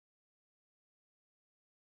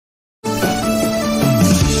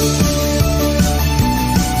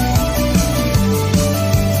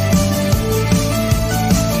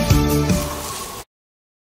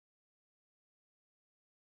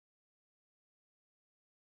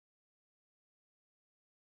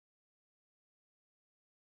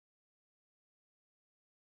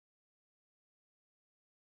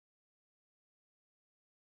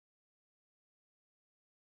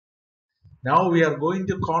Now we are going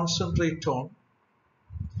to concentrate on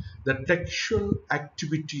the textual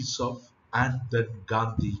activities of "And Then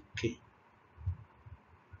Gandhi Came."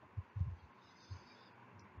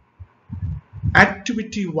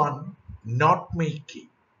 Activity 1, Note Making.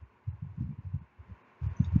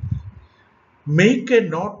 Make a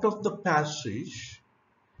note of the passage,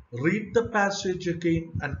 read the passage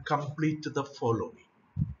again and complete the following.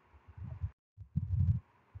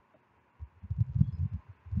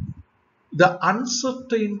 The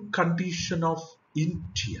uncertain condition of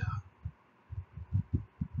India.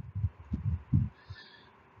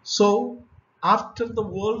 So, after the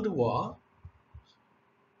World War,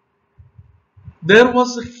 there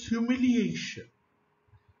was a humiliation,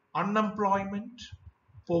 unemployment,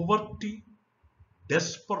 poverty,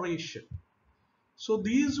 desperation. So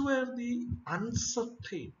these were the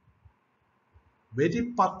uncertain,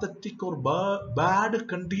 very pathetic or bad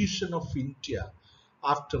condition of India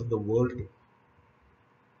after the World War.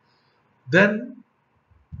 Then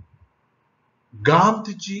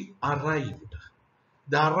Gandhiji arrived,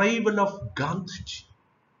 the arrival of Gandhiji.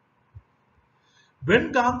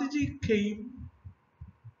 When Gandhiji came,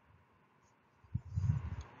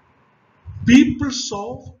 people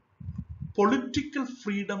saw political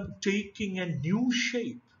freedom taking a new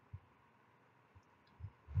shape.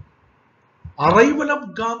 Arrival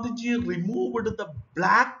of Gandhiji removed the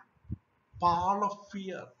black pall of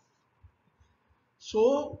fear.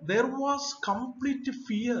 So there was complete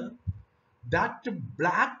fear. That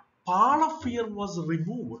black pall of fear was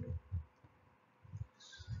removed.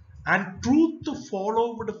 And truth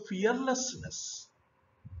followed fearlessness.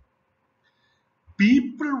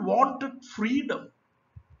 People wanted freedom.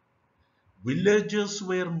 Villagers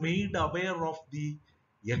were made aware of the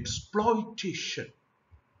exploitation.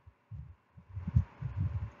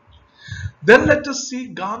 Then let us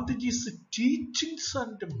see Gandhiji's teachings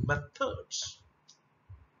and methods.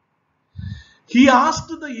 He asked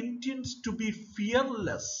the Indians to be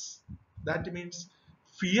fearless. That means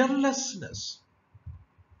fearlessness.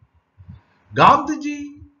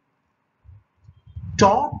 Gandhiji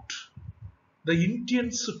taught the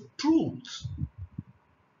Indians truth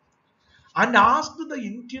and asked the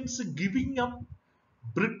Indians giving up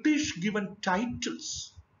British given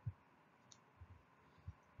titles.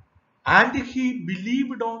 And he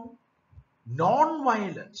believed on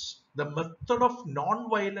non-violence, the method of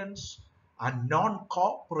non-violence and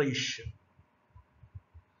non-cooperation.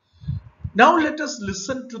 Now let us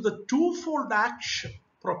listen to the twofold action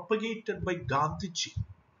propagated by Gandhiji.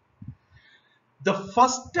 The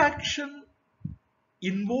first action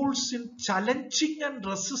involves in challenging and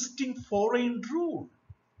resisting foreign rule.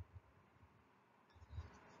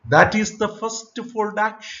 That is the first fold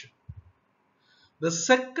action. The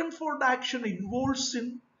second fold action involves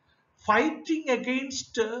in fighting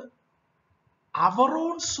against our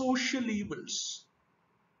own social evils.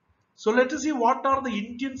 So let us see what are the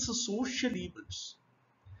Indians' social evils.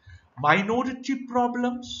 Minority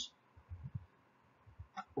problems,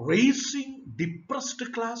 raising depressed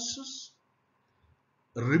classes,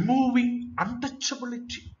 removing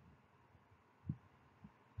untouchability.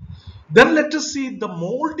 Then let us see the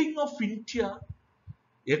molding of India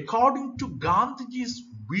according to Gandhiji's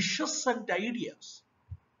wishes and ideas.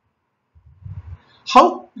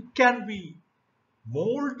 How can we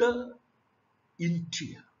mold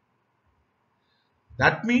India?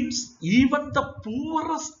 That means even the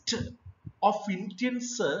poorest of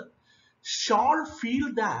Indians shall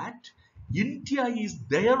feel that India is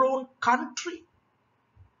their own country.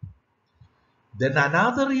 Then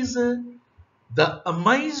another is the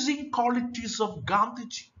amazing qualities of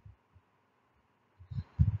Gandhiji.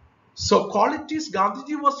 So qualities,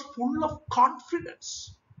 Gandhiji was full of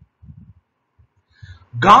confidence.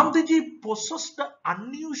 Gandhiji possessed an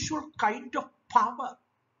unusual kind of power.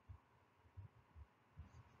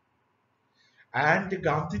 And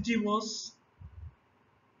Gandhiji was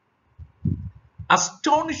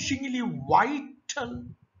astonishingly vital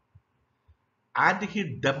and he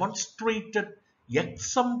demonstrated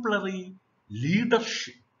exemplary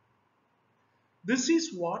leadership. This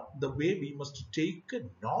is what the way we must take a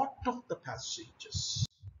note of the passages.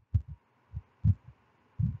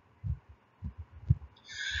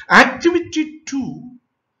 Activity 2,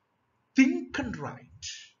 think and write.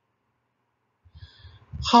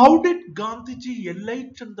 How did Gandhiji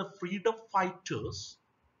enlighten the freedom fighters?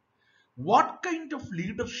 What kind of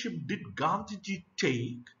leadership did Gandhiji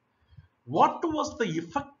take? What was the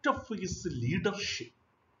effect of his leadership?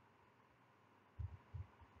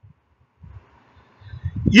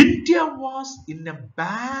 India was in a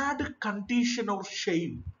bad condition or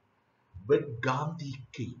shape when Gandhi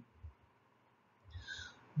came.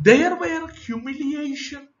 There were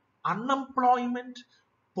humiliation, unemployment,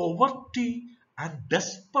 poverty, and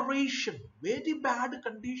desperation. Very bad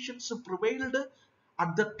conditions prevailed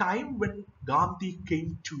at the time when Gandhi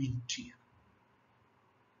came to India.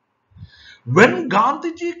 When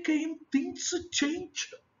Gandhiji came, things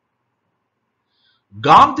changed.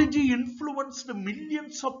 Gandhiji influenced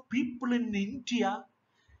millions of people in India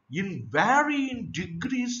in varying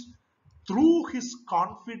degrees through his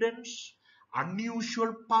confidence,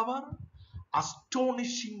 unusual power,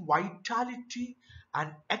 astonishing vitality,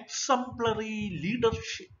 and exemplary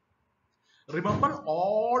leadership. Remember,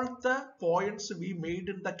 all the points we made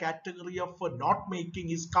in the category of not making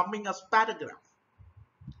is coming as paragraph.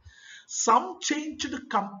 Some changed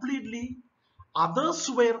completely, others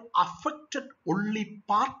were affected only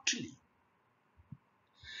partly.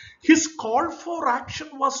 His call for action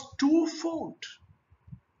was twofold.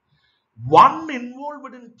 One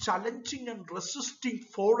involved in challenging and resisting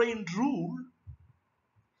foreign rule.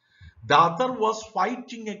 The other was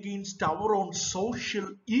fighting against our own social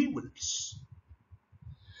evils.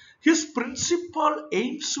 His principal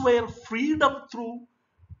aims were freedom through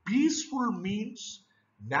peaceful means,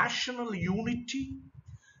 national unity,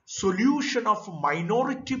 solution of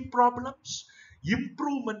minority problems,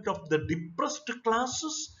 improvement of the depressed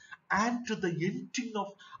classes, and to the ending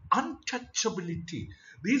of untouchability.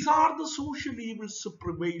 These are the social evils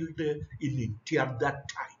prevailed in India at that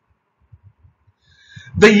time.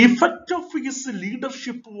 The effect of his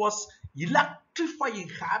leadership was electrifying,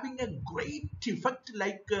 having a great effect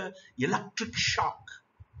like electric shock.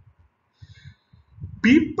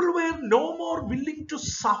 People were no more willing to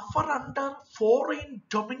suffer under foreign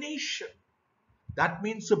domination. That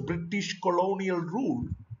means a British colonial rule.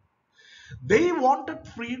 They wanted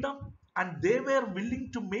freedom and they were willing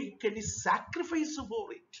to make any sacrifice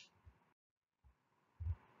for it.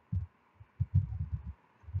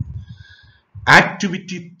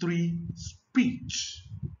 Activity 3, speech.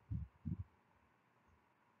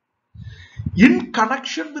 In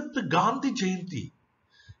connection with the Gandhi Jayanti,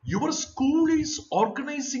 your school is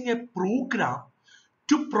organizing a program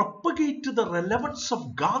to propagate the relevance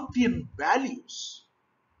of Gandhian values.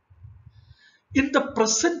 In the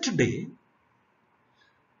present day,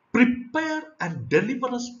 prepare and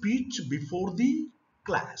deliver a speech before the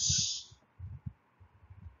class.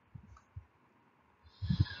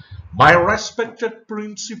 My respected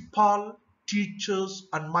principal, teachers,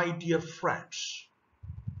 and my dear friends,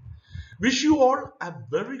 wish you all a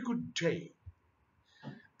very good day.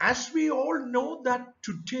 As we all know that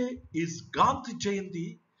today is Gandhi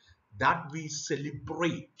Jayanti that we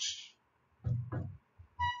celebrate.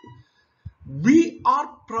 We are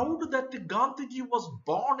proud that Gandhiji was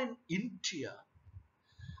born in India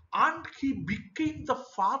and he became the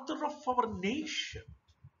father of our nation.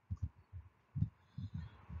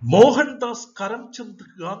 Mohandas Karamchand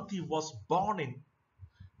Gandhi was born in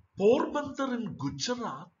Porbandar in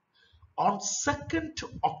Gujarat on 2nd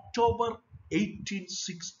October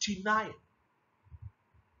 1869.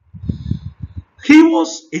 He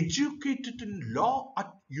was educated in law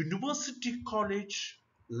at University College,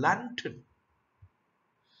 London.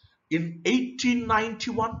 In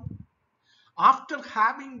 1891, after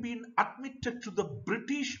having been admitted to the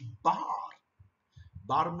British bar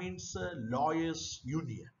means lawyers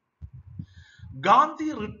union,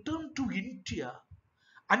 Gandhi returned to India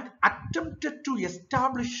and attempted to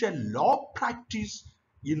establish a law practice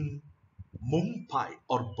in Mumbai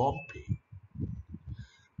or Bombay.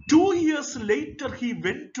 2 years later, he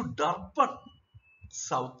went to Durban,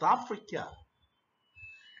 South Africa,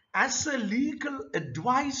 as a legal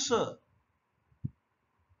advisor.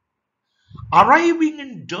 Arriving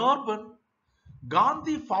in Durban,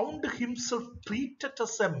 Gandhi found himself treated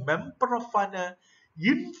as a member of an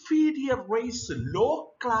inferior race,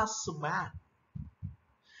 low-class man.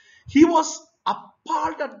 He was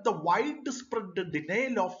appalled at the widespread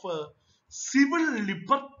denial of civil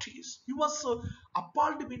liberties. He was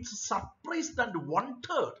appalled means surprised and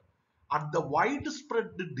wondered at the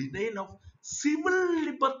widespread denial of civil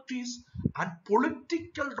liberties and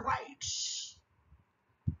political rights.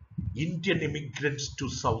 Indian immigrants to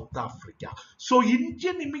South Africa. So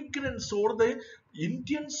Indian immigrants or the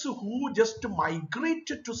Indians who just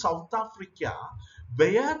migrated to South Africa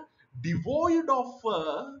were devoid of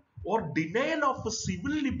or denial of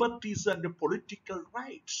civil liberties and political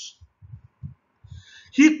rights.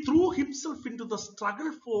 He threw himself into the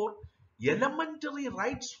struggle for elementary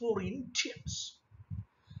rights for Indians.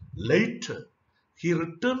 Later, he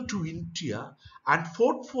returned to India and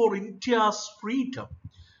fought for India's freedom,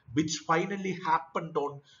 which finally happened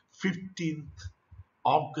on 15th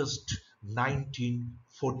August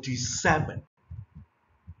 1947.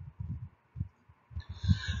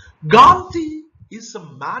 Gandhi is a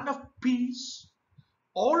man of peace,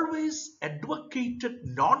 always advocated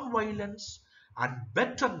non-violence and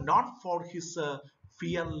better known for his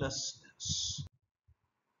fearlessness.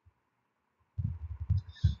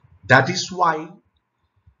 That is why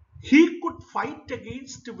he could fight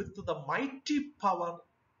against with the mighty power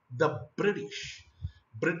the British.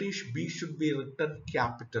 British B should be written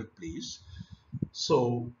capital, please.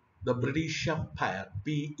 So the British Empire,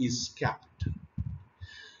 B is capital.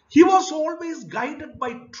 He was always guided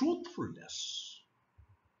by truthfulness.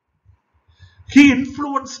 He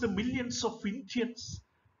influenced millions of Indians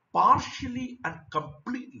partially and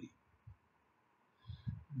completely.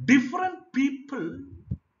 Different people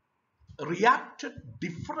reacted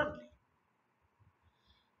differently.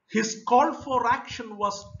 His call for action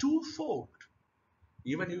was twofold.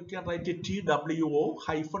 Even you can write a TWO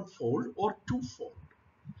hyphen fold or twofold.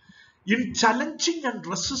 In challenging and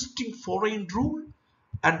resisting foreign rule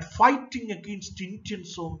and fighting against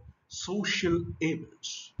Indians on social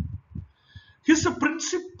evils. His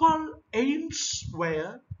principal aims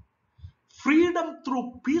were freedom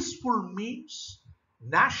through peaceful means,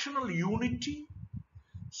 national unity,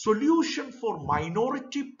 solution for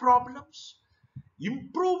minority problems,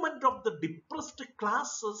 improvement of the depressed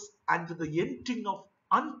classes, and the ending of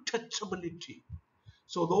untouchability.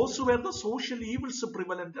 So those were the social evils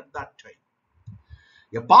prevalent at that time.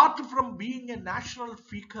 Apart from being a national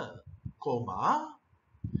figure,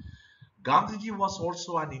 Gandhiji was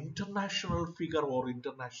also an international figure or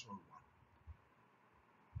international one.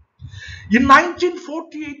 In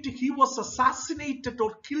 1948, he was assassinated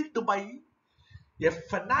or killed by a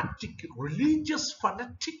fanatic, religious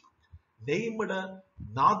fanatic named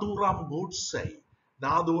Nathuram Godse.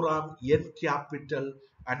 Nathuram N capital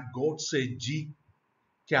and Godse G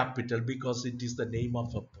capital because it is the name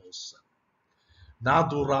of a person.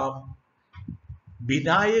 Nathuram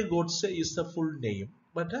Binaya Godse is the full name,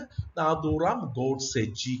 but Nathuram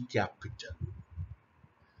Godse G capital.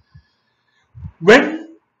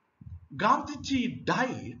 When Gandhiji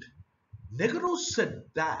died, Nehru said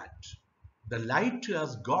that the light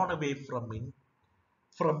has gone away from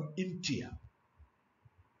India.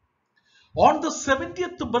 On the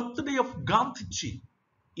 70th birthday of Gandhiji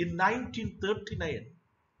in 1939,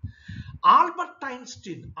 Albert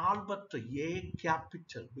Einstein, Albert A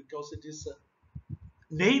capital because it is a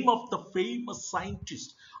name of the famous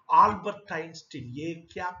scientist Albert Einstein, A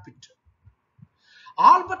capital.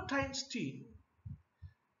 Albert Einstein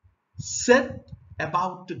said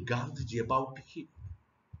about Gandhiji, about him,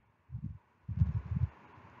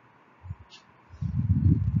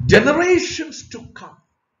 generations to come,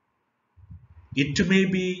 it may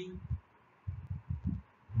be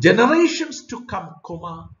generations to come,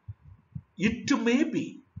 it may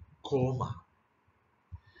be,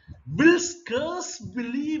 will scarce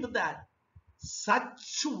believe that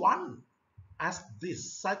such one as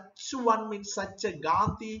this, such one means such a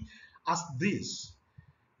Gandhi as this,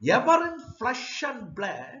 ever in flesh and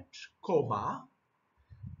blood,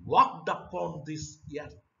 walked upon this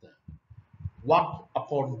earth. Walked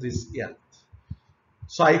upon this earth.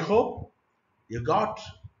 So I hope you got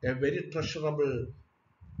a very treasurable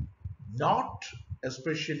note,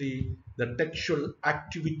 especially the textual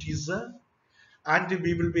activities. And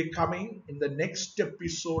we will be coming in the next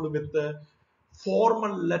episode with the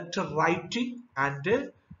formal letter writing and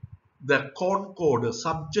the concord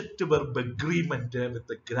subject verb agreement with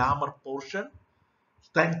the grammar portion.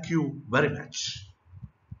 Thank you very much.